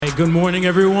right, good morning,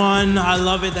 everyone. I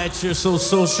love it that you're so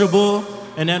sociable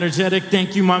and energetic.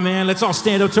 Thank you, my man. Let's all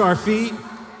stand up to our feet.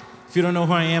 If you don't know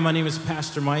who I am, my name is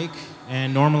Pastor Mike,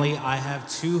 and normally I have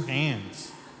two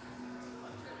hands.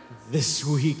 This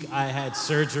week I had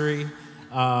surgery.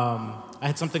 I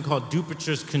had something called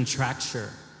Dupuytren's contracture.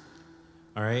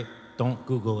 All right, don't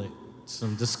Google it.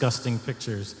 Some disgusting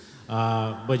pictures.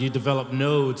 But you develop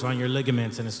nodes on your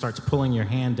ligaments, and it starts pulling your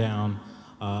hand down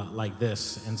like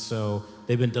this. And so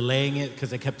they've been delaying it because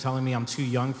they kept telling me I'm too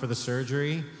young for the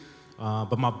surgery,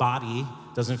 but my body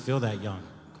doesn't feel that young.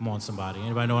 Come on, somebody.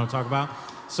 Anybody know what I'm talking about?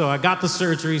 So I got the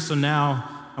surgery, so now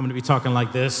I'm going to be talking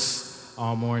like this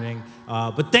all morning.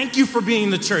 But thank you for being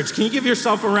the church. Can you give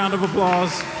yourself a round of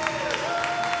applause?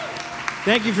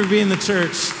 Thank you for being the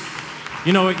church.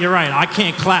 You know what? You're right. I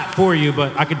can't clap for you,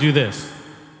 but I could do this.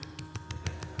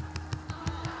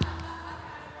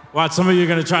 Watch, some of you are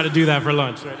going to try to do that for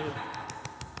lunch. Right?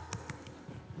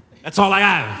 That's all I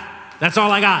have. That's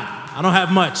all I got. I don't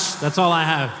have much. That's all I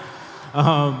have.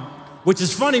 Which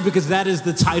is funny because that is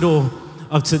the title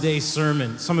of today's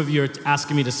sermon. Some of you are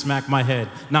asking me to smack my head.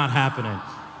 Not happening.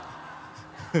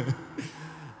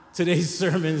 Today's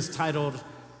sermon is titled,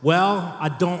 Well, I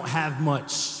Don't Have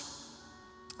Much.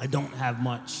 I don't have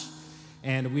much.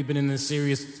 And we've been in this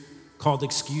series called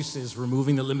Excuses,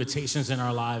 removing the limitations in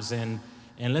our lives. And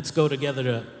let's go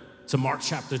together to Mark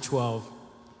chapter 12,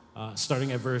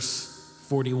 starting at verse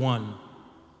 41.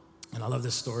 And I love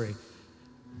this story.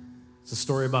 It's a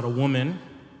story about a woman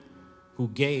who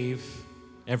gave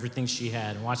everything she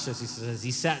had. And watch this. He says,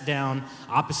 he sat down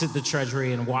opposite the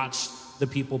treasury and watched the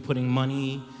people putting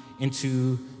money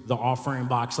into the offering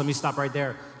box. Let me stop right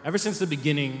there. Ever since the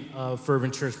beginning of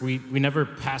Fervent Church, we never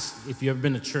passed, if you've ever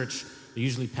been to church, they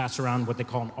usually pass around what they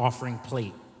call an offering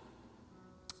plate.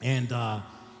 And I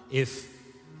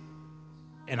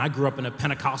grew up in a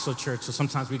Pentecostal church, so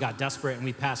sometimes we got desperate and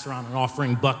we passed around an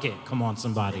offering bucket. Come on,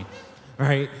 somebody,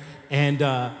 right? And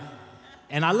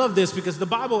I love this because the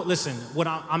Bible, listen,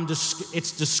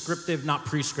 it's descriptive, not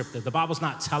prescriptive. The Bible's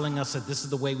not telling us that this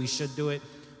is the way we should do it.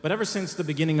 But ever since the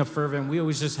beginning of Fervent, we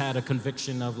always just had a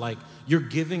conviction of like, your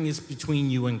giving is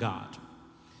between you and God.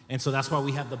 And so that's why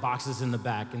we have the boxes in the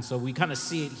back. And so we kind of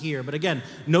see it here. But again,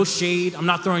 no shade. I'm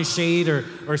not throwing shade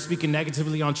or speaking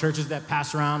negatively on churches that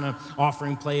pass around an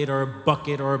offering plate or a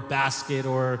bucket or a basket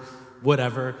or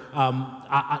whatever.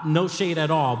 No shade at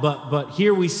all. But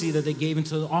here we see that they gave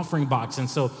into the offering box. And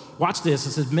so watch this.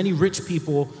 It says, many rich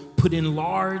people put in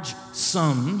large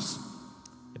sums.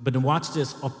 But then watch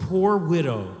this. A poor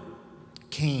widow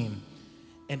came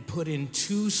and put in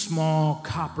 2 small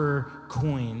copper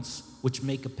coins, which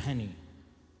make a penny.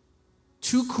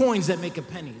 2 coins that make a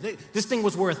penny. This thing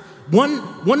was worth,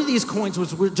 one of these coins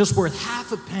was just worth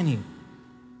half a penny.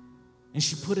 And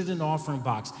she put it in the offering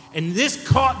box. And this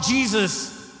caught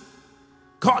Jesus'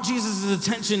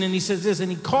 attention, and he says this,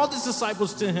 and he called his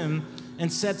disciples to him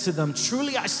and said to them,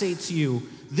 truly I say to you,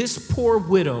 this poor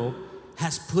widow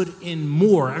has put in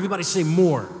more. Everybody say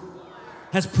more.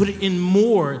 Has put in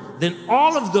more than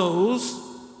all of those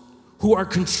who are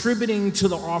contributing to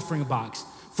the offering box.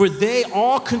 For they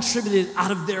all contributed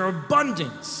out of their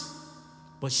abundance.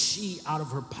 But she, out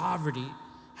of her poverty,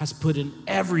 has put in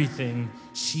everything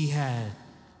she had,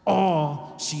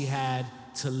 all she had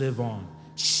to live on.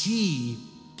 She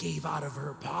gave out of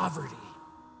her poverty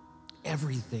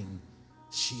everything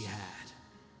she had.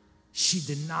 She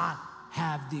did not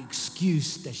have the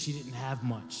excuse that she didn't have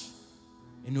much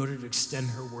in order to extend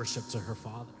her worship to her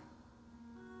Father.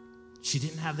 She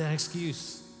didn't have that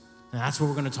excuse. And that's what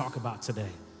we're going to talk about today.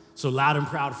 So loud and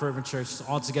proud, Fervent Church,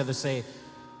 all together say,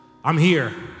 I'm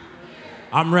here.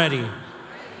 I'm ready.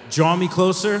 Draw me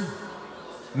closer.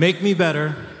 Make me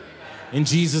better. In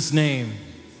Jesus' name,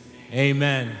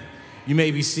 amen. You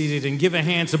may be seated, and give a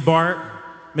hand to Bart,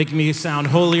 making me sound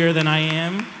holier than I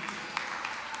am.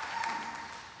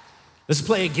 Let's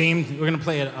play a game. We're going to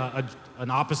play an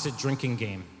opposite drinking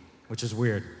game, which is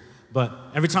weird. But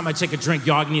every time I take a drink,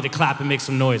 y'all need to clap and make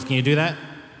some noise. Can you do that?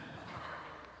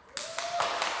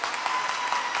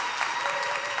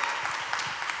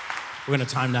 We're going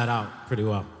to time that out pretty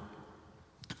well.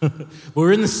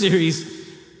 We're in the series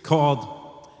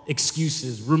called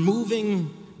Excuses,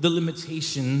 removing the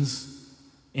limitations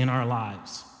in our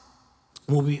lives.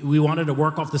 Well, we wanted to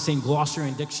work off the same glossary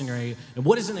and dictionary. And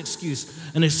what is an excuse?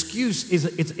 An excuse is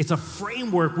it's a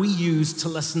framework we use to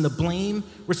lessen the blame,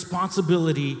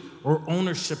 responsibility, or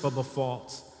ownership of a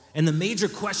fault. And the major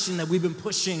question that we've been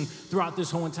pushing throughout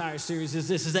this whole entire series is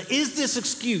this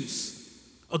excuse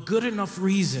a good enough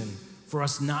reason for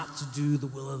us not to do the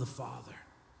will of the Father?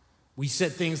 We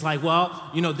said things like,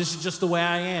 well, this is just the way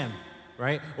I am,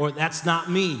 right? Or that's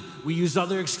not me. We use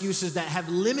other excuses that have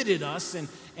limited us.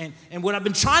 And what I've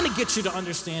been trying to get you to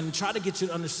understand and try to get you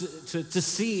to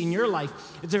see in your life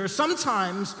is there are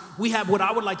sometimes we have what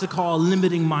I would like to call a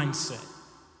limiting mindset.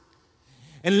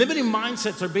 And limiting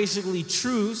mindsets are basically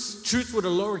truth with a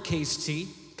lowercase t,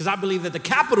 because I believe that the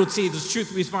capital T is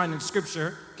truth we find in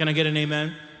Scripture. Can I get an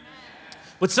amen?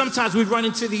 But sometimes we run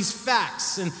into these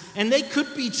facts, and they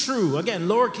could be true, again,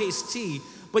 lowercase t,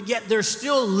 but yet they're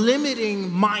still limiting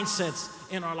mindsets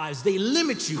in our lives. They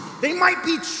limit you. They might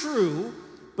be true,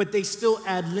 but they still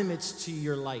add limits to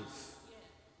your life,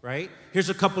 right? Here's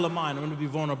a couple of mine. I'm going to be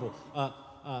vulnerable.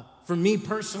 For me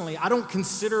personally, I don't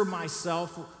consider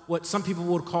myself what some people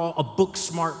would call a book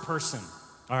smart person,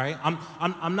 all right?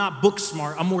 I'm not book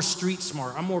smart. I'm more street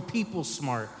smart. I'm more people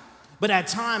smart. But at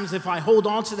times, if I hold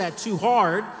on to that too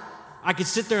hard, I could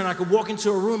sit there and I could walk into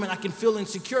a room and I can feel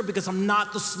insecure because I'm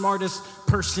not the smartest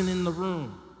person in the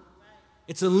room.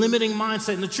 It's a limiting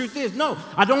mindset. And the truth is, no,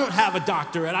 I don't have a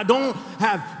doctorate. I don't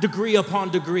have degree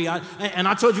upon degree. And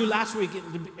I told you last week,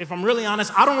 if I'm really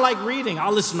honest, I don't like reading. I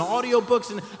listen to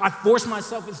audiobooks and I force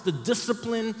myself. It's the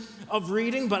discipline of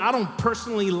reading, but I don't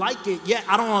personally like it yet.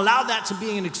 I don't allow that to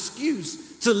be an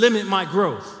excuse to limit my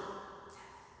growth.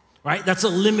 Right? That's a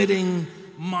limiting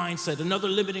mindset. Another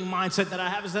limiting mindset that I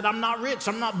have is that I'm not rich.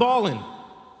 I'm not balling.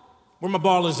 Where my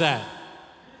ballers at?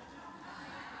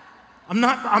 I'm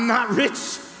not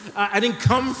rich. I didn't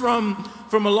come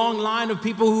from a long line of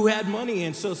people who had money.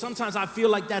 And so sometimes I feel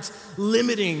like that's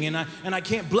limiting and I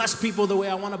can't bless people the way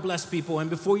I want to bless people.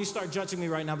 And before you start judging me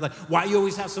right now, I'm like, why you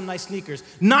always have some nice sneakers?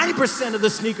 90% of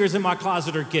the sneakers in my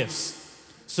closet are gifts.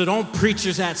 So don't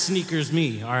preachers at sneakers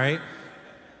me, all right?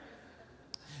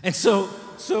 And so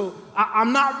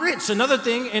I'm not rich. Another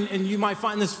thing, and you might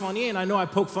find this funny, and I know I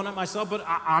poke fun at myself, but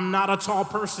I'm not a tall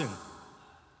person.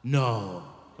 No.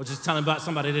 I was just telling about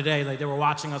somebody today, like they were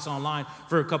watching us online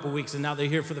for a couple weeks, and now they're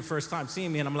here for the first time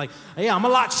seeing me, and I'm like, hey, I'm a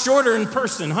lot shorter in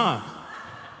person, huh?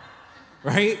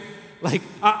 Right? Like,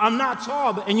 I'm not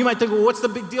tall, and you might think, well, what's the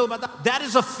big deal about that? That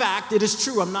is a fact. It is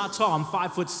true. I'm not tall. I'm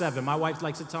 5'7". My wife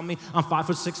likes to tell me I'm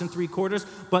 5'6"3/4",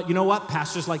 but you know what?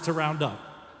 Pastors like to round up.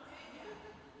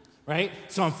 Right?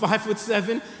 So I'm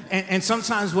 5'7", and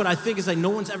sometimes what I think is like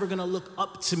no one's ever gonna look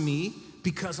up to me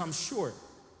because I'm short.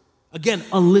 Again,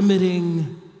 a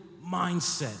limiting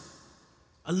mindset.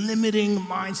 A limiting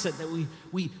mindset that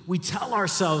we tell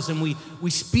ourselves and we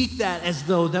speak that as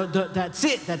though that's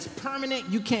it, that's permanent,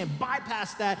 you can't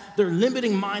bypass that. They're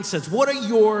limiting mindsets. What are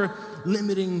your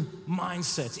limiting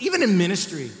mindsets? Even in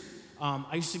ministry,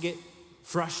 I used to get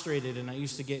frustrated and I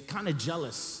used to get kind of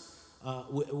jealous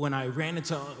when I run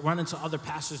into other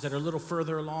pastors that are a little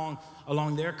further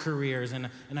along their careers, and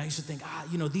I used to think,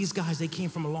 these guys, they came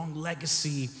from a long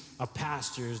legacy of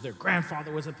pastors. Their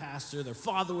grandfather was a pastor, their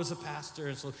father was a pastor,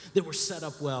 and so they were set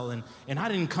up well. And I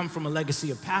didn't come from a legacy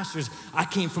of pastors. I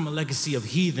came from a legacy of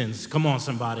heathens. Come on,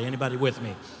 somebody, anybody with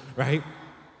me, right?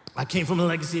 I came from a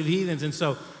legacy of heathens, and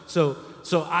so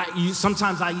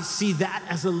sometimes I see that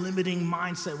as a limiting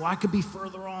mindset. Well, I could be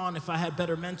further on if I had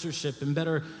better mentorship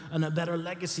and a better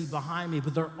legacy behind me.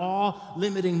 But they're all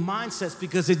limiting mindsets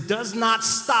because it does not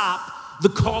stop the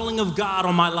calling of God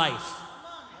on my life.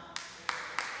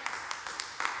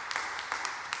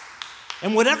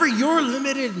 And whatever your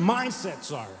limited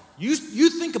mindsets are, you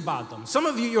think about them. Some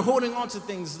of you, you're holding on to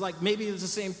things like maybe it's the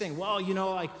same thing. Well,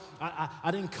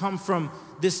 I didn't come from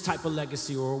this type of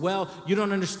legacy, or well, you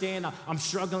don't understand, I'm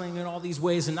struggling in all these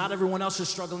ways and not everyone else is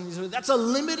struggling in these ways. That's a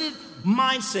limited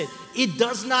mindset. It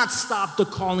does not stop the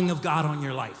calling of God on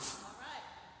your life.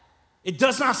 It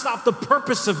does not stop the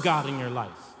purpose of God in your life.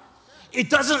 It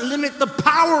doesn't limit the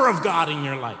power of God in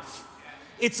your life.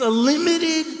 It's a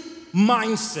limited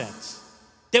mindset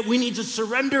that we need to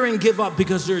surrender and give up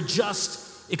because they're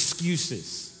just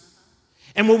excuses.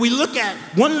 And when we look at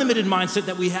one limited mindset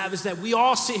that we have is that we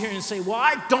all sit here and say, well,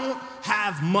 I don't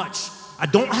have much. I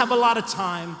don't have a lot of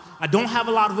time. I don't have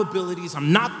a lot of abilities.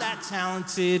 I'm not that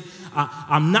talented.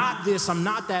 I'm not this, I'm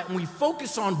not that. And we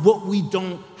focus on what we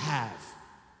don't have.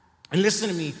 And listen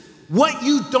to me, what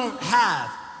you don't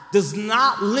have does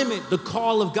not limit the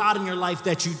call of God in your life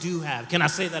that you do have. Can I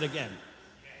say that again?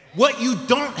 What you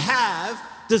don't have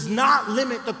does not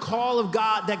limit the call of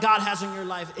God that God has in your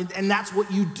life, and that's what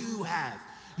you do have.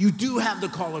 You do have the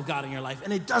call of God in your life,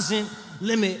 and it doesn't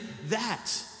limit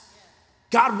that.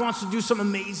 God wants to do some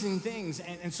amazing things,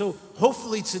 and so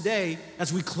hopefully today,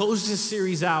 as we close this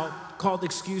series out called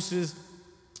Excuses,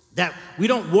 That we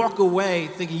don't walk away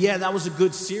thinking, yeah, that was a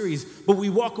good series, but we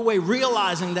walk away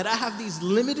realizing that I have these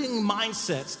limiting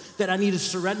mindsets that I need to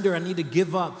surrender, I need to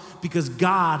give up, because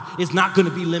God is not going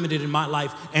to be limited in my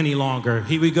life any longer.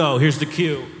 Here we go. Here's the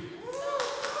cue.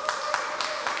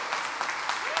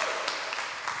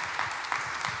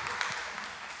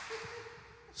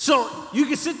 So you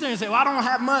can sit there and say, well, I don't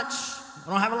have much. I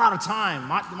don't have a lot of time.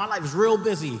 My life is real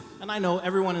busy. And I know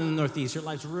everyone in the Northeast, your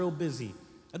life's real busy.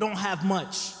 I don't have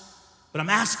much. But I'm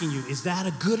asking you, is that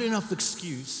a good enough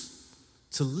excuse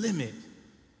to limit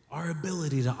our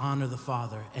ability to honor the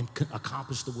Father and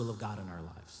accomplish the will of God in our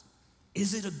lives?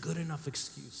 Is it a good enough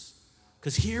excuse?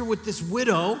 Because here with this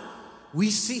widow, we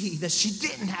see that she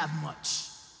didn't have much.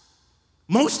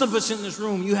 Most of us in this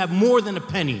room, you have more than a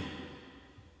penny.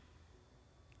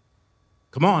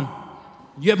 Come on.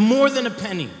 You have more than a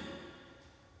penny.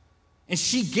 And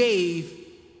she gave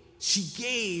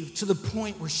to the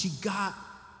point where she got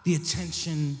the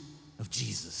attention of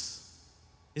Jesus.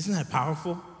 Isn't that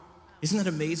powerful? Isn't that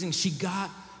amazing? She got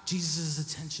Jesus'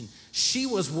 attention. She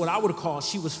was what I would call,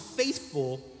 she was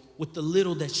faithful with the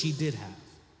little that she did have.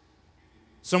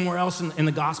 Somewhere else in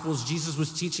the Gospels, Jesus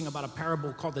was teaching about a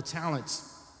parable called the talents.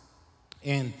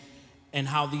 And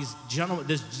how these gentlemen,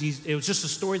 it was just a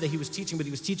story that he was teaching, but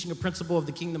he was teaching a principle of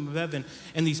the kingdom of heaven.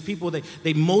 And these people,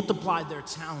 they multiplied their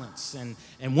talents. And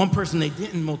one person, they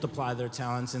didn't multiply their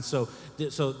talents. And so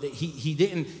he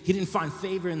didn't find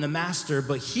favor in the master.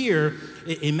 But here,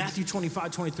 in Matthew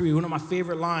 25:23, one of my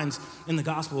favorite lines in the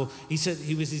gospel, he's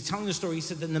telling the story. He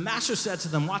said, then the master said to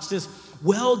them, watch this,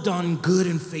 well done, good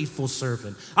and faithful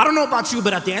servant. I don't know about you,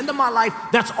 but at the end of my life,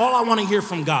 that's all I want to hear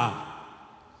from God.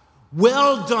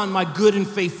 Well done, my good and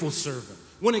faithful servant.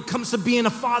 When it comes to being a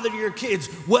father to your kids,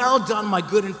 well done, my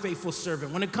good and faithful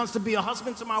servant. When it comes to be a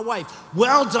husband to my wife,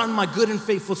 well done, my good and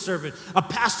faithful servant. A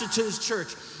pastor to his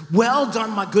church, well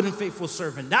done, my good and faithful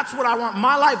servant. That's what I want in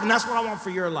my life, and that's what I want for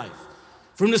your life.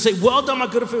 For him to say, well done, my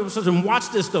good and faithful servant.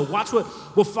 Watch this, though. Watch what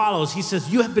follows. He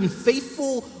says, you have been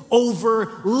faithful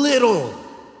over little.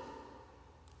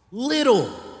 Little.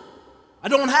 I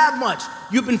don't have much.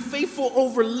 You've been faithful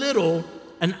over little,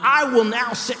 and I will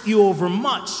now set you over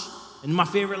much. And my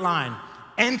favorite line,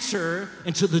 enter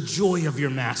into the joy of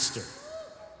your master.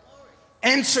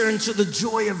 Enter into the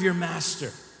joy of your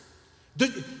master.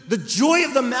 The joy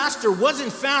of the master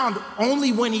wasn't found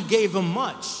only when he gave him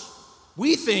much.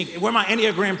 We think, we're my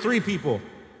Enneagram 3 people.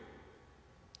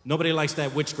 Nobody likes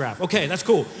that witchcraft. Okay, that's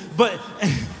cool. But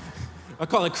I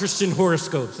call it Christian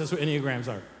horoscopes. That's what Enneagrams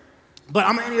are. But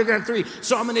I'm an Enneagram 3,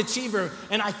 so I'm an achiever.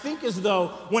 And I think as though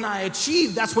when I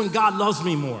achieve, that's when God loves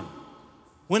me more.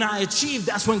 When I achieve,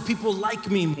 that's when people like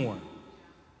me more.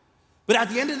 But at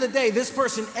the end of the day, this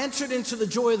person entered into the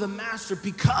joy of the master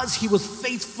because he was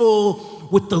faithful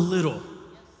with the little.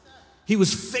 He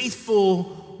was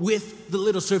faithful with the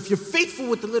little. So if you're faithful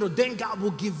with the little, then God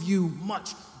will give you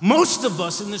much. Most of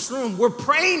us in this room, we're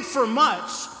praying for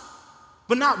much,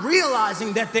 but not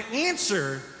realizing that the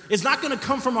answer is not going to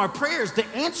come from our prayers. The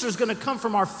answer is going to come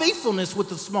from our faithfulness with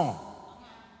the small.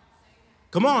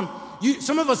 Come on.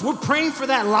 Some of us, we're praying for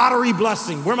that lottery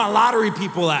blessing. Where are my lottery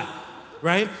people at?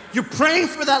 Right? You're praying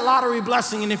for that lottery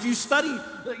blessing. And if you study,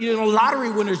 lottery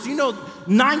winners,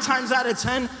 9 times out of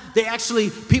 10,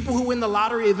 people who win the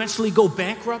lottery eventually go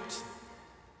bankrupt.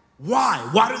 Why?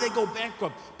 Why do they go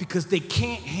bankrupt? Because they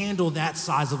can't handle that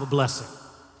size of a blessing.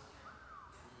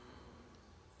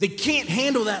 They can't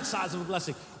handle that size of a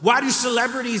blessing. Why do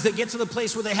celebrities that get to the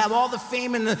place where they have all the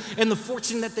fame and the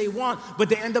fortune that they want, but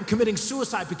they end up committing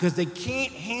suicide? Because they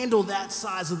can't handle that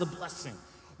size of the blessing.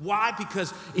 Why?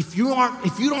 Because if you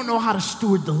don't know how to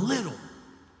steward the little,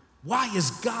 why is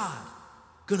God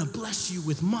gonna bless you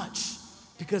with much?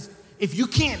 Because if you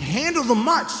can't handle the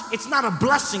much, it's not a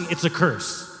blessing, it's a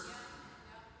curse.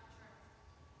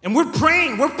 And we're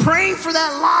praying for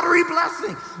that lottery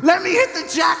blessing. Let me hit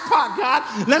the jackpot, God.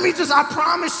 I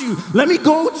promise you, let me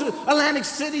go to Atlantic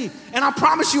City, and I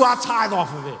promise you I'll tithe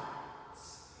off of it.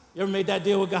 You ever made that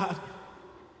deal with God?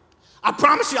 I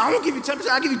promise you, I won't give you 10%,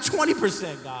 I'll give you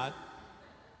 20%, God.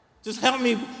 Just help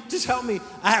me.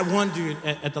 I had one dude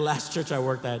at the last church I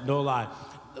worked at, no lie.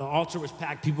 The altar was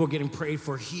packed, people were getting prayed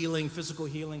for healing, physical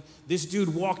healing. This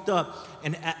dude walked up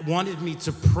and wanted me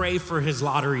to pray for his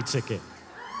lottery ticket.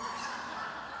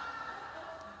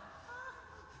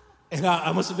 And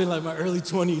I must have been like my early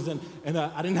 20s, and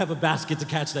I didn't have a basket to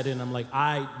catch that in. I'm like,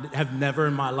 I have never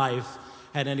in my life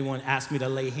had anyone ask me to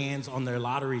lay hands on their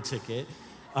lottery ticket.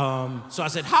 So I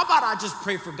said, how about I just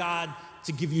pray for God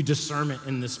to give you discernment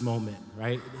in this moment,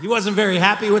 right? He wasn't very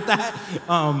happy with that,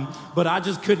 but I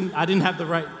didn't have the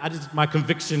right, my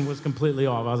conviction was completely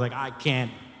off. I was like, I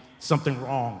can't something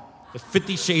wrong. There's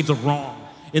 50 shades of wrong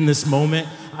in this moment.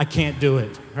 I can't do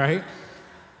it, right?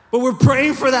 But we're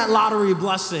praying for that lottery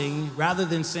blessing rather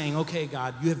than saying, okay,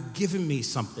 God, you have given me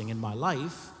something in my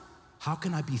life. How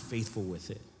can I be faithful with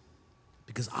it?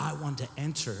 Because I want to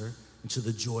enter into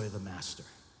the joy of the master.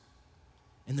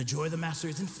 And the joy of the master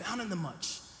isn't found in the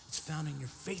much. It's found in your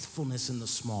faithfulness in the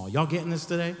small. Y'all getting this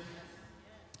today?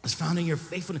 It's found in your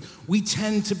faithfulness. We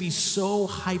tend to be so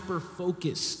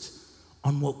hyper-focused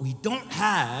on what we don't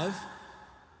have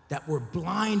that we're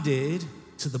blinded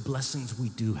to the blessings we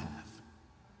do have.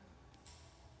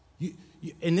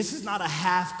 And this is not a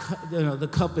the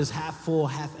cup is half full,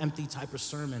 half empty type of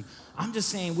sermon. I'm just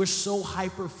saying we're so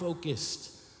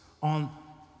hyper-focused on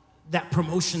that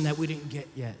promotion that we didn't get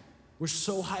yet. We're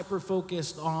so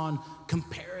hyper-focused on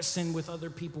comparison with other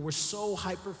people. We're so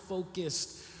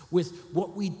hyper-focused with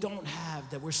what we don't have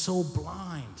that we're so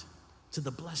blind to the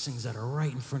blessings that are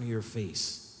right in front of your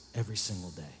face every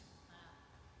single day.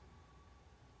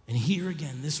 And here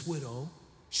again, this widow,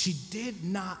 she did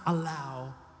not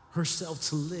allow herself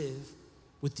to live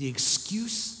with the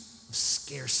excuse of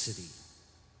scarcity.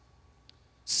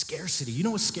 Scarcity. You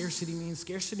know what scarcity means?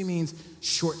 Scarcity means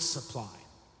short supply.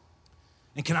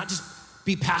 And can I just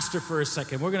be pastor for a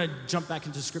second? We're going to jump back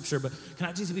into scripture, but can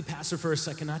I just be pastor for a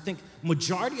second? I think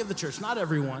majority of the church, not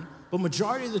everyone, but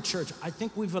majority of the church, I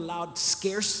think we've allowed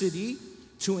scarcity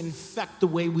to infect the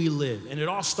way we live. And it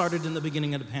all started in the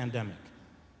beginning of the pandemic.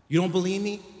 You don't believe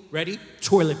me? Ready?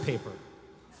 Toilet paper.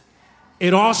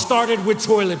 It all started with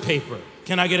toilet paper.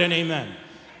 Can I get an amen?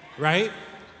 Right?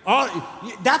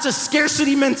 That's a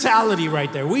scarcity mentality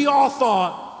right there. We all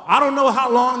thought, I don't know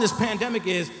how long this pandemic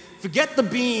is, forget the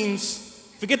beans,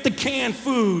 forget the canned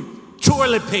food,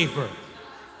 toilet paper.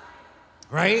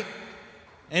 Right?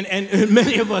 And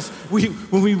many of us,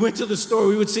 when we went to the store,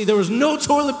 we would see there was no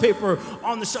toilet paper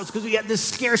on the shelves because we had this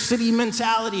scarcity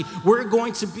mentality. We're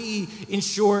going to be in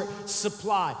short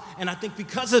supply. And I think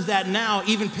because of that now,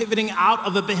 even pivoting out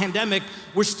of a pandemic,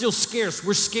 we're still scarce.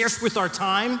 We're scarce with our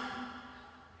time.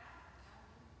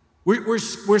 We're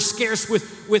scarce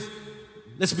with,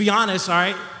 let's be honest, all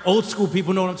right? Old school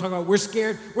people know what I'm talking about. We're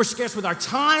scarce with our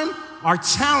time, our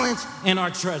talent, and our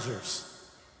treasures.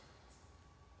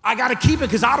 I got to keep it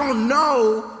because I don't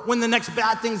know when the next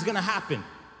bad thing's going to happen,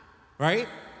 right?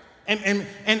 And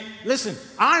listen,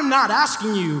 I'm not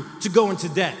asking you to go into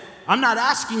debt. I'm not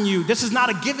asking you, this is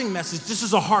not a giving message, this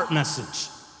is a heart message.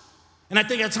 And I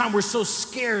think at times we're so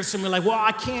scarce and we're like, well,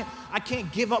 I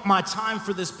can't give up my time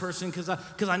for this person because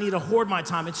I need to hoard my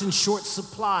time. It's in short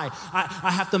supply. I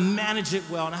have to manage it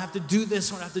well, and I have to do this,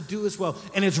 and I have to do this well.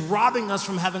 And it's robbing us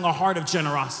from having a heart of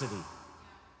generosity.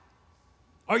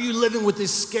 Are you living with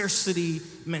this scarcity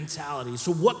mentality?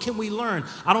 So what can we learn?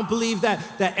 I don't believe that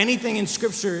anything in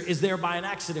Scripture is there by an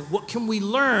accident. What can we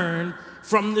learn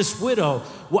from this widow?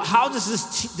 How does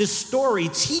this story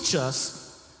teach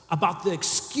us about the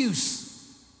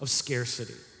excuse of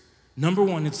scarcity? Number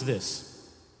one, it's this.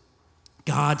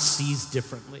 God sees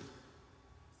differently.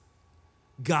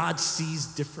 God sees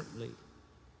differently.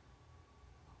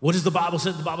 What does the Bible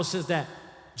say? The Bible says that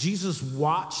Jesus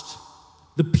watched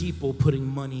the people putting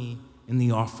money in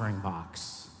the offering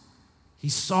box. He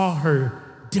saw her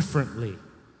differently.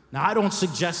 Now, I don't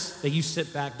suggest that you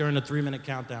sit back during the 3-minute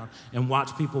countdown and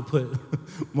watch people put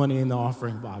money in the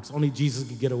offering box. Only Jesus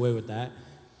could get away with that.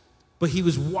 But he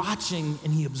was watching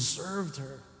and he observed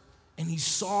her and he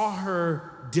saw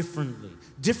her differently.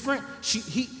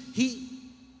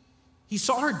 He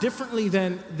saw her differently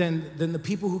than the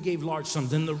people who gave large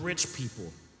sums, than the rich people.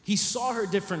 He saw her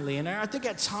differently. And I think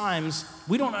at times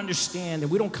we don't understand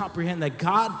and we don't comprehend that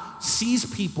God sees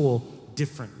people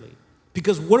differently.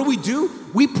 Because what do?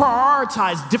 We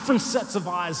prioritize different sets of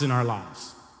eyes in our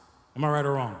lives. Am I right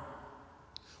or wrong?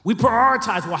 We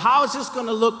prioritize, well, how is this going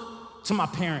to look to my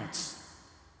parents?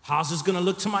 How's this going to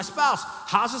look to my spouse?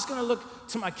 How's this going to look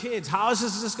to my kids? How is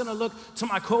this going to look to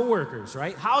my coworkers,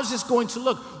 right? How is this going to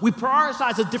look? We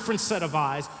prioritize a different set of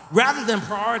eyes rather than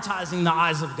prioritizing the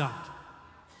eyes of God.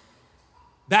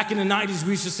 Back in the 90s,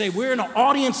 we used to say, we're in an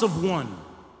audience of one.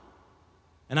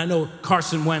 And I know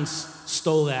Carson Wentz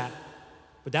stole that,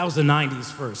 but that was the 90s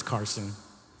first, Carson.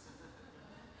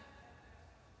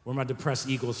 Where are my depressed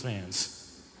Eagles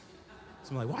fans?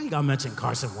 So I'm like, why you gotta mention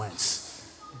Carson Wentz?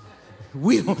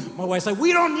 My wife's like,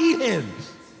 we don't need him.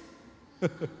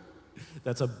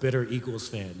 That's a bitter Eagles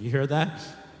fan. You hear that?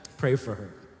 Pray for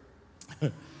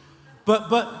her.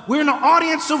 But we're in an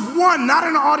audience of one, not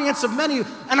an audience of many.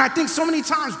 And I think so many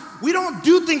times we don't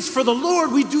do things for the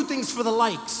Lord, we do things for the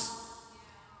likes.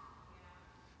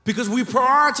 Because we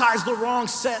prioritize the wrong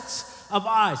sets of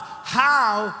eyes.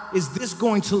 How is this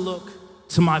going to look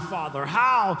to my Father?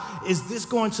 How is this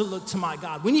going to look to my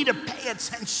God? We need to pay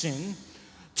attention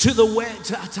to the way,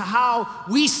 to how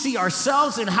we see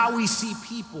ourselves and how we see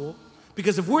people.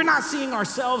 Because if we're not seeing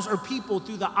ourselves or people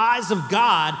through the eyes of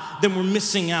God, then we're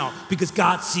missing out, because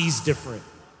God sees different.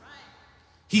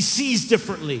 He sees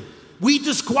differently. We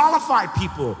disqualify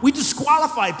people. We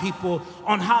disqualify people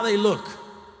on how they look.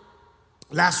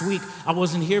 Last week, I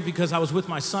wasn't here because I was with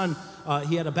my son.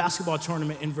 He had a basketball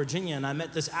tournament in Virginia, and I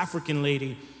met this African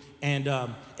lady, and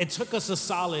it took us a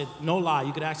solid, no lie,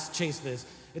 you could ask Chase this,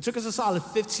 it took us a solid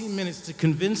 15 minutes to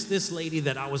convince this lady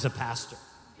that I was a pastor.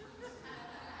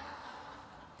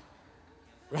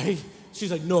 Right?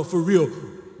 She's like, no, for real,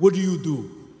 what do you do?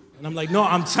 And I'm like, no,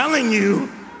 I'm telling you,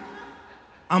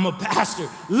 I'm a pastor.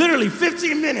 Literally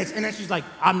 15 minutes. And then she's like,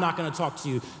 I'm not gonna talk to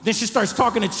you. Then she starts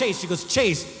talking to Chase. She goes,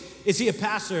 Chase, is he a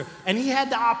pastor? And he had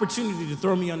the opportunity to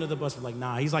throw me under the bus. I'm like,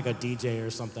 nah, he's like a DJ or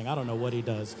something. I don't know what he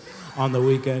does on the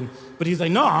weekend. But he's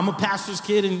like, no, I'm a pastor's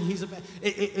kid, and he's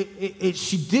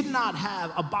she did not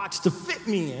have a box to fit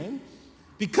me in,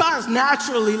 because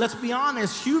naturally, let's be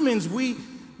honest, humans, we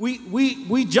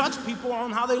judge people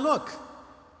on how they look,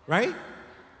 right?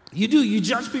 You do. You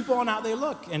judge people on how they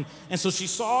look. And so she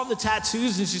saw the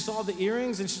tattoos, and she saw the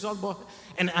earrings, and she saw the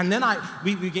and then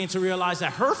we began to realize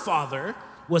that her father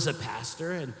was a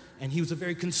pastor, and he was a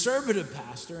very conservative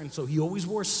pastor, and so he always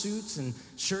wore suits and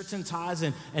shirts and ties,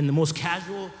 and the most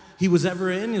casual he was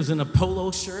ever in, he was in a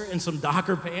polo shirt and some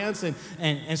Docker pants,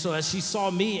 and so as she saw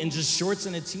me in just shorts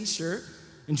and a t-shirt,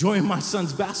 enjoying my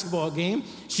son's basketball game,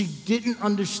 she didn't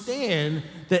understand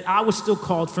that I was still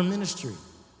called for ministry.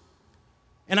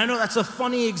 And I know that's a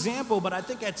funny example, but I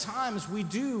think at times we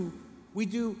do.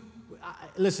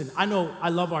 Listen, I know I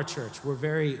love our church. We're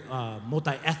very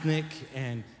multi-ethnic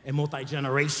and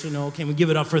multi-generational. Can we give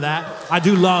it up for that? I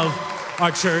do love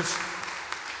our church.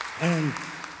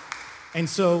 And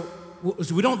so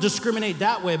we don't discriminate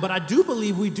that way, but I do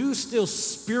believe we do still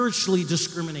spiritually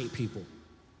discriminate people.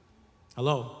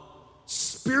 Hello?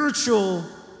 Spiritual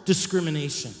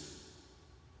discrimination.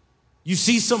 You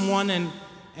see someone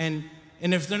and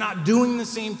if they're not doing the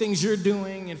same things you're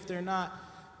doing, if they're not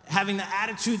having the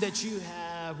attitude that you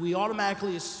have, we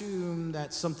automatically assume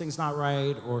that something's not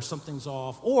right or something's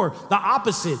off. Or the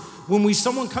opposite, when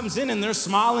someone comes in and they're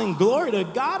smiling, glory to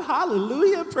God,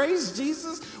 hallelujah, praise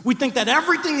Jesus, we think that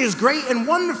everything is great and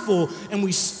wonderful, and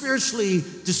we spiritually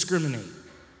discriminate.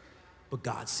 But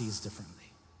God sees differently.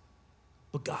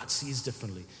 But God sees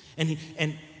differently. And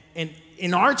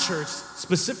in our church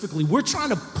specifically, we're trying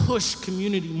to push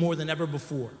community more than ever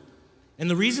before. And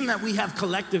the reason that we have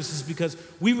collectives is because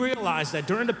we realized that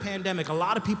during the pandemic, a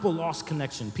lot of people lost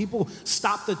connection. People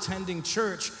stopped attending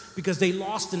church because they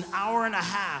lost an hour and a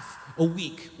half a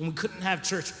week when we couldn't have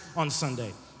church on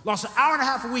Sunday. Lost an hour and a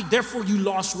half a week, therefore you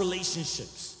lost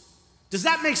relationships. Does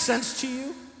that make sense to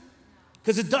you?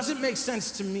 Because it doesn't make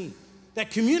sense to me. That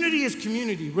community is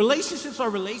community. Relationships are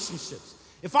relationships.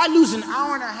 If I lose an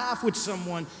hour and a half with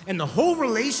someone and the whole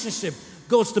relationship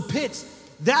goes to pits,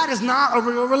 that is not a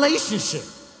real relationship.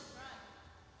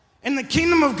 And the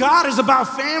kingdom of God is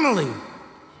about family.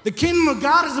 The kingdom of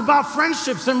God is about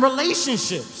friendships and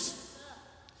relationships.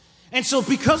 And so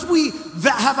because we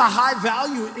have a high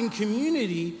value in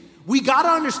community, we got to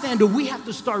understand that we have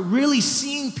to start really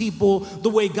seeing people the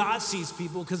way God sees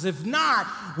people, because if not,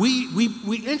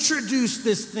 we introduce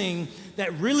this thing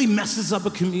that really messes up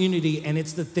a community, and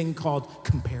it's the thing called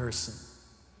comparison.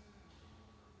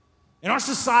 And our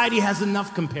society has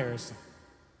enough comparison.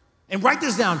 And write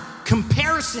this down,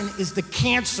 comparison is the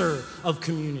cancer of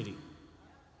community.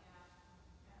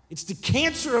 It's the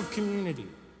cancer of community.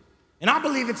 And I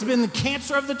believe it's been the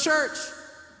cancer of the church.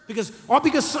 Because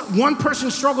one person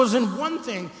struggles in one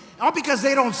thing, all because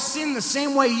they don't sin the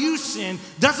same way you sin,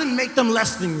 doesn't make them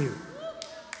less than you.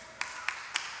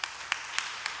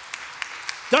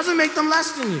 Doesn't make them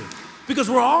less than you. Because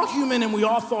we're all human and we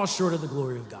all fall short of the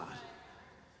glory of God.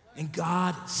 And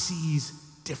God sees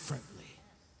differently.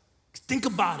 Think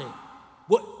about it.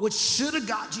 What should have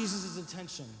got Jesus'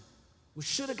 attention, what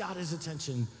should have got his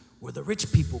attention were the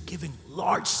rich people giving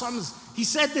large sums. He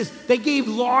said this, they gave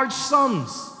large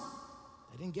sums.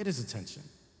 They didn't get his attention.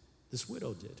 This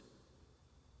widow did.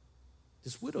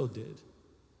 This widow did.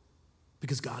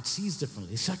 Because God sees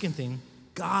differently. The second thing,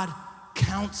 God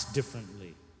counts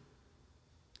differently.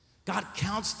 God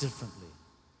counts differently.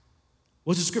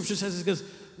 What the scripture says is because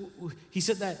he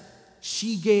said that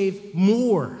she gave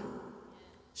more.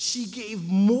 She gave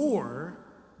more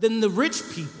than the rich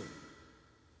people.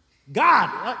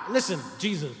 God, listen,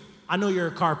 Jesus, I know you're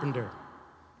a carpenter,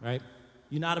 right?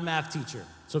 You're not a math teacher.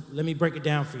 So let me break it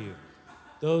down for you.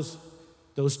 Those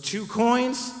Those 2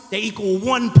 coins, they equal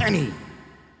 1 penny.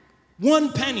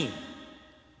 1 penny.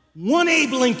 1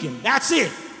 Abe Lincoln. That's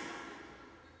it.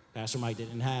 Pastor Mike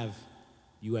didn't have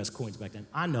U.S. coins back then.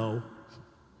 I know.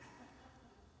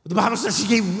 But the Bible says she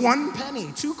gave 1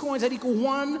 penny. 2 coins that equal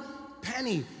 1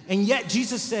 penny. And yet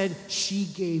Jesus said she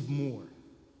gave more.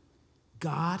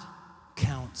 God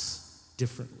counts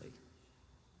differently.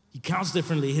 He counts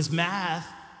differently. His math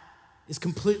is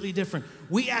completely different.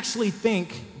 We actually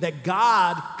think that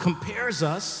God compares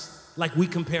us like we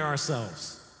compare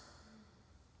ourselves.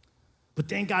 But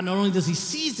thank God, not only does he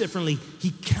see differently,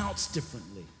 he counts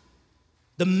differently.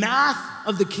 The math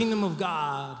of the kingdom of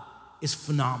God is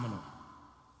phenomenal.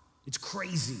 It's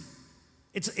crazy.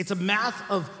 It's a math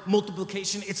of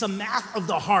multiplication. It's a math of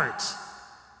the heart.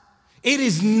 It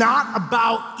is not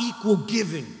about equal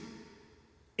giving.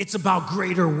 It's about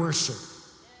greater worship.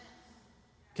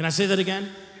 Can I say that again?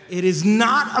 It is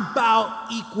not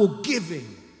about equal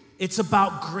giving. It's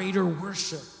about greater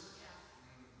worship.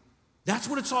 That's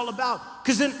what it's all about.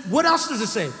 Because then what else does it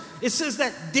say? It says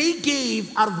that they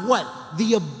gave out of what?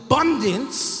 The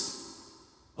abundance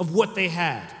of what they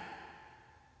had.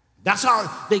 That's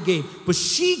how they gave. But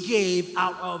she gave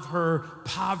out of her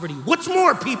poverty. What's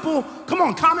more, people? Come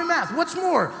on, common math. What's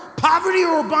more, poverty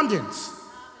or abundance?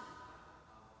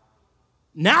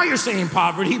 Now you're saying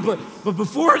poverty, but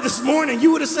before this morning,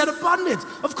 you would have said abundance.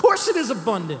 Of course it is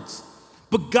abundance.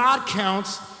 But God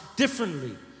counts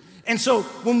differently. And so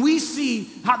when we see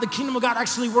how the kingdom of God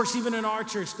actually works even in our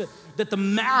church, that the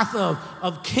math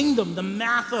of kingdom, the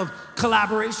math of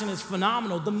collaboration is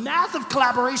phenomenal. The math of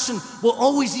collaboration will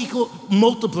always equal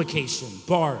multiplication,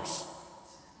 bars.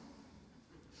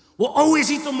 Will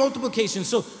always equal multiplication.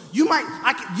 So you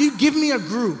give me a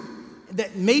group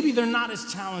that maybe they're not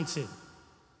as talented.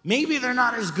 Maybe they're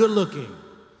not as good looking.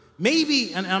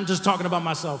 Maybe, and I'm just talking about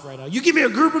myself right now. You give me a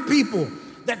group of people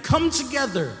that come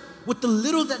together with the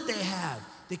little that they have,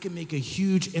 they can make a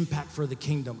huge impact for the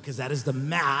kingdom, because that is the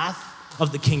math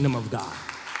of the kingdom of God.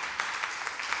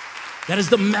 That is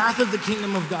the math of the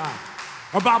kingdom of God.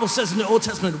 Our Bible says in the Old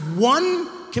Testament,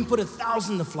 1 can put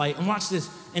 1,000 to flight, and watch this,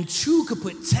 and 2 could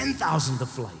put 10,000 to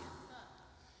flight.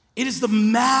 It is the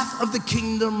math of the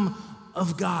kingdom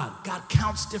of God. God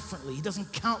counts differently. He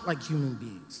doesn't count like human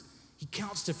beings. He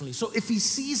counts differently. So if he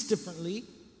sees differently,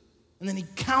 and then he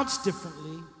counts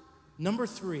differently, number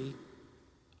 3,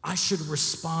 I should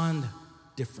respond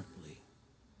differently.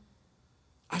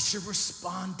 I should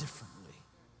respond differently.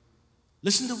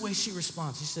 Listen to the way she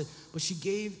responds. She said, but she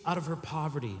gave out of her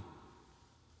poverty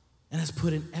and has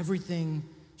put in everything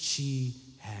she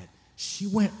had. She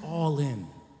went all in.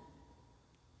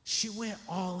 She went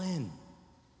all in.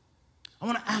 I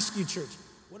want to ask you, church,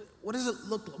 what does it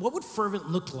look like? What would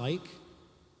fervent look like?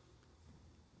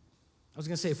 I was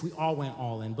going to say if we all went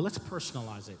all in, but let's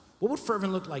personalize it. What would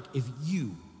fervent look like if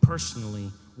you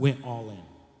personally went all in?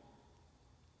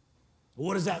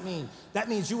 What does that mean? That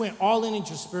means you went all in into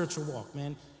your spiritual walk,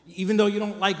 man. Even though you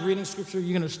don't like reading scripture,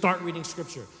 you're going to start reading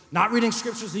scripture. Not reading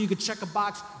scripture so you could check a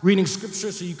box, reading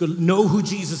scripture so you could know who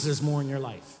Jesus is more in your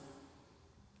life.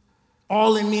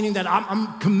 All in meaning that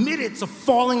I'm committed to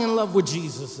falling in love with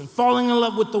Jesus and falling in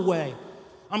love with the way.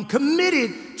 I'm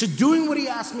committed to doing what he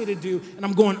asked me to do, and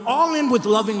I'm going all in with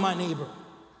loving my neighbor.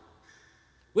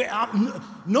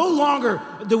 No longer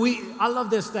do we, I love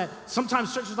this, that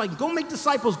sometimes churches are like, go make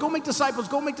disciples, go make disciples,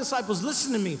 go make disciples.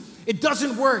 Listen to me. It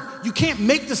doesn't work. You can't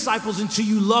make disciples until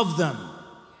you love them.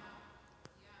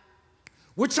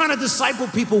 We're trying to disciple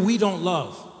people we don't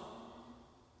love.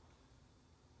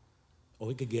 Oh,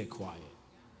 it could get quiet.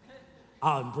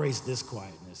 I'll embrace this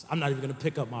quietness. I'm not even going to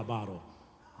pick up my bottle.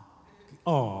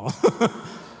 Oh.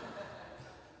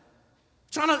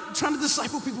 Trying to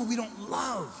disciple people we don't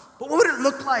love. But what would it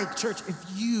look like, church, if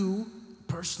you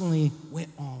personally went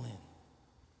all in?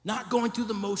 Not going through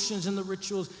the motions and the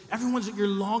rituals. You're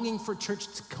longing for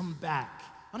church to come back.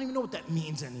 I don't even know what that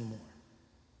means anymore.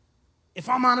 If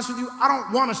I'm honest with you, I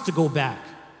don't want us to go back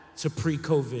to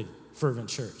pre-COVID fervent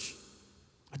church.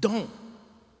 I don't.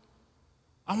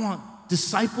 I want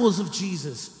disciples of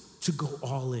Jesus to go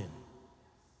all in.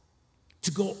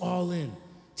 To go all in.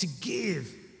 To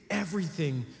give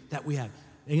everything that we have.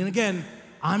 And again,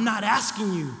 I'm not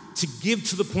asking you to give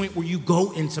to the point where you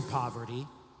go into poverty.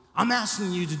 I'm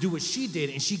asking you to do what she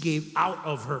did, and she gave out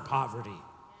of her poverty.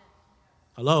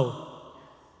 Hello?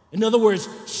 In other words,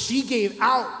 she gave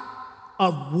out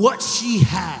of what she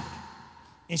had,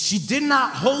 and she did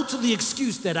not hold to the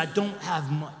excuse that I don't have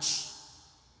much.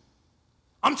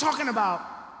 I'm talking about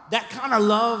that kind of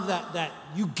love that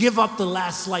you give up the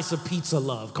last slice of pizza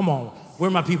love. Come on, where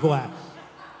are my people at?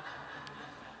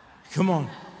 Come on.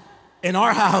 In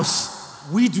our house,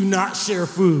 we do not share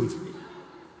food,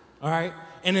 all right?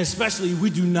 And especially, we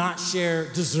do not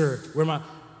share dessert. We're my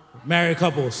married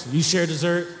couples. You share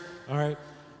dessert, all right?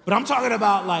 But I'm talking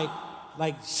about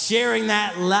like sharing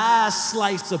that last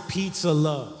slice of pizza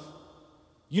love.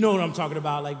 You know what I'm talking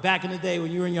about. Like back in the day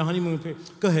when you were in your honeymoon period,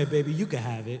 go ahead, baby, you can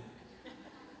have it.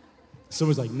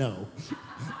 Someone's like, no.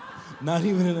 Not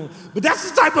even in a, but that's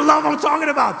the type of love I'm talking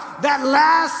about. That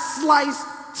last slice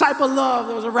type of love.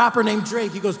 There was a rapper named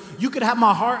Drake. He goes, you could have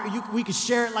my heart, or we could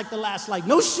share it like the last slice.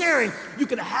 No sharing. You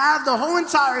could have the whole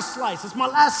entire slice. It's my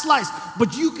last slice,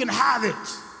 but you can have it.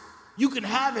 You can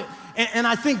have it. And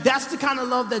I think that's the kind of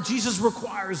love that Jesus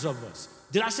requires of us.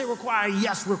 Did I say require?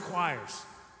 Yes, requires.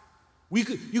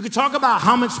 You could talk about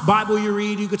how much Bible you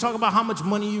read. You could talk about how much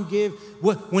money you give.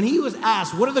 When he was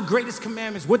asked, what are the greatest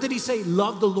commandments? What did he say?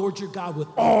 Love the Lord your God with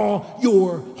all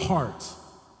your heart.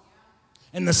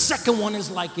 And the second one is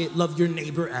like it, love your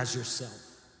neighbor as yourself.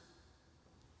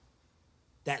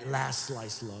 That last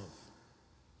slice love.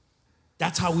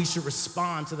 That's how we should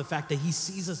respond to the fact that he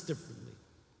sees us differently.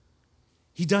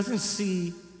 He doesn't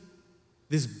see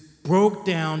this broke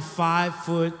down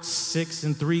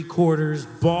 5'6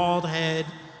 3/4, bald head,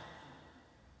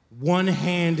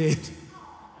 one-handed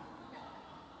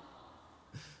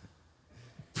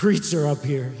preacher up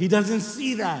here. He doesn't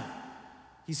see that.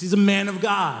 He sees a man of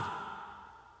God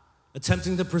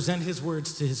attempting to present his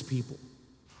words to his people.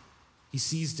 He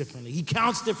sees differently. He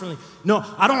counts differently. No,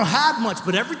 I don't have much,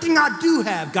 but everything I do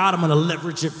have, God, I'm going to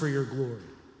leverage it for your glory.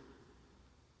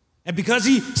 And because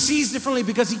he sees differently,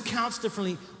 because he counts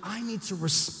differently, I need to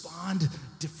respond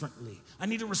differently. I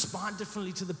need to respond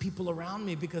differently to the people around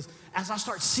me, because as I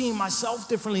start seeing myself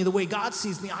differently, the way God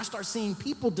sees me, I start seeing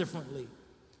people differently.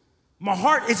 My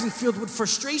heart isn't filled with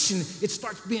frustration. It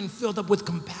starts being filled up with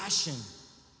compassion,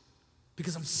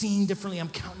 because I'm seeing differently, I'm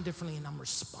counting differently, and I'm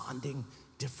responding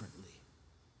differently.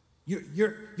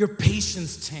 Your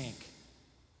patience tank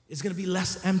is going to be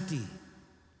less empty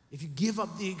if you give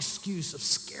up the excuse of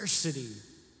scarcity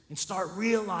and start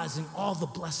realizing all the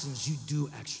blessings you do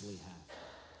actually have.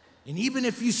 And even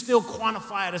if you still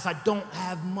quantify it as I don't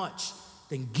have much,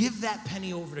 then give that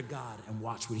penny over to God and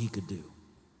watch what he could do.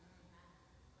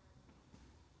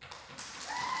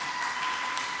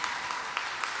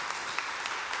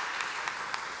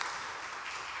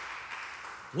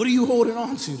 What are you holding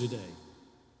on to today?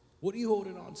 What are you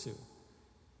holding on to?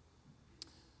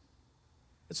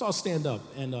 Let's all stand up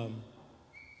and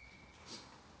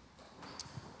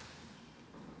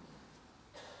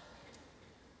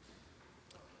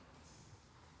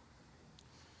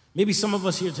maybe some of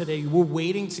us here today, we're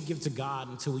waiting to give to God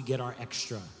until we get our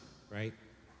extra, right?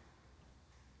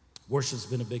 Worship's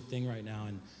been a big thing right now,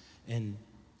 and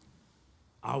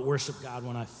I'll worship God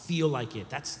when I feel like it.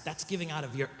 That's giving out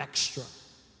of your extra.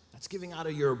 That's giving out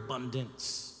of your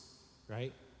abundance,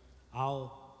 right?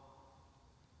 I'll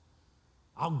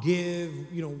give,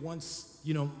 once,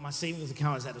 my savings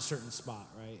account is at a certain spot,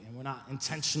 right? And we're not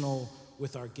intentional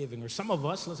with our giving. Or some of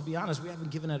us, let's be honest, we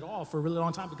haven't given at all for a really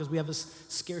long time because we have this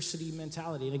scarcity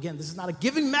mentality. And again, this is not a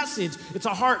giving message, it's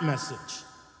a heart message.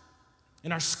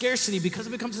 And our scarcity, because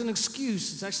it becomes an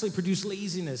excuse, it's actually produced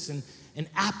laziness and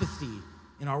apathy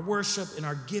in our worship, in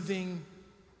our giving,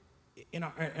 in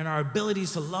our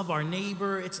abilities to love our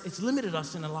neighbor. It's limited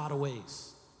us in a lot of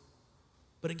ways.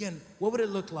 But again, what would it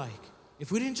look like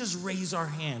if we didn't just raise our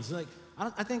hands?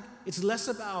 I think it's less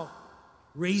about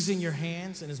raising your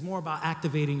hands and it's more about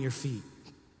activating your feet.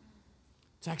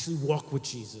 To actually walk with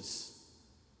Jesus.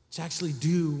 To actually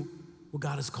do what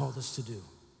God has called us to do.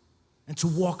 And to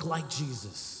walk like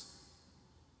Jesus.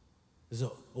 There's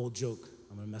an old joke.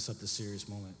 I'm going to mess up the serious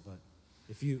moment. But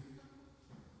if you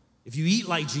eat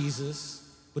like Jesus,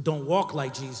 but don't walk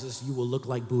like Jesus, you will look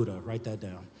like Buddha. Write that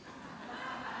down.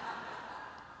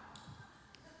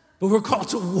 But we're called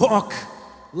to walk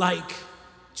like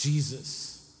Jesus.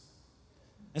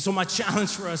 And so my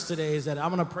challenge for us today is that I'm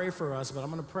going to pray for us, but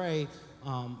I'm going to pray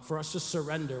for us to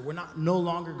surrender. We're no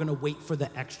longer going to wait for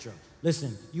the extra.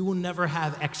 Listen, you will never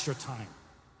have extra time.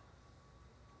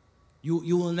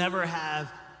 You will never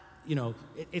have,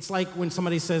 it's like when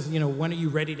somebody says, when are you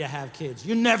ready to have kids?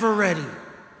 You're never ready.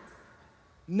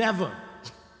 Never.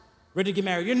 Ready to get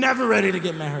married. You're never ready to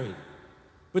get married.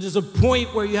 But there's a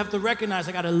point where you have to recognize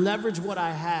I got to leverage what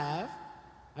I have.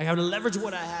 I have to leverage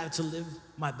what I have to live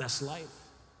my best life.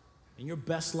 And your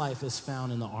best life is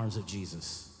found in the arms of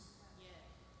Jesus. Yeah.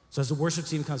 So as the worship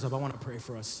team comes up, I want to pray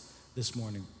for us this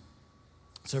morning.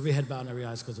 So every head bowed and every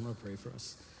eyes closed, I'm going to pray for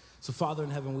us. So Father in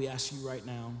heaven, we ask you right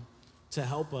now to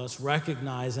help us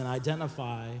recognize and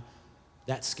identify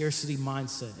that scarcity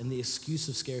mindset and the excuse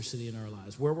of scarcity in our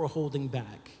lives, where we're holding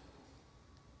back.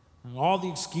 And all the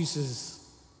excuses,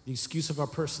 the excuse of our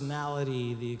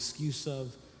personality, the excuse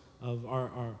of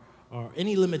our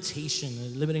any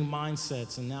limitation, limiting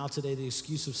mindsets, and now today the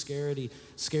excuse of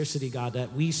scarcity, God,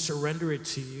 that we surrender it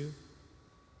to you.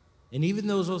 And even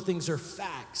though those things are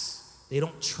facts, they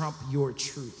don't trump your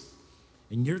truth.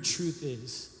 And your truth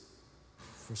is,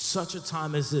 for such a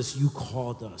time as this, you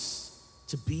called us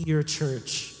to be your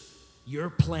church, your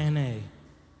plan A,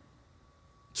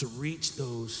 to reach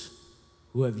those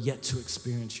who have yet to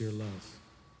experience your love.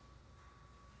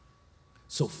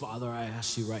 So, Father, I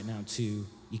ask you right now to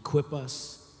equip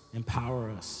us, empower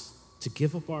us, to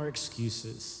give up our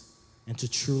excuses, and to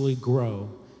truly grow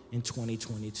in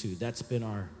 2022. That's been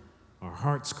our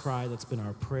heart's cry, that's been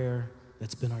our prayer,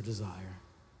 that's been our desire.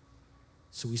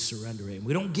 So we surrender it.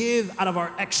 We don't give out of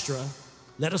our extra.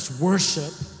 Let us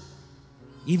worship,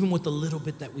 even with the little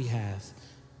bit that we have.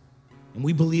 And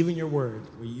we believe in your word,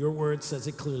 where your word says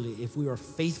it clearly. If we are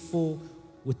faithful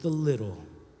with the little,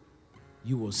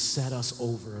 you will set us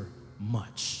over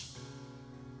much.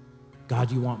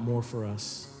 God, you want more for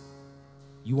us.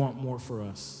 You want more for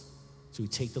us. So we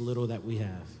take the little that we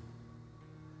have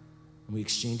and we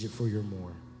exchange it for your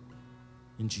more.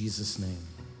 In Jesus' name,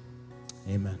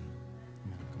 amen.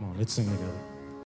 Come on, let's sing together.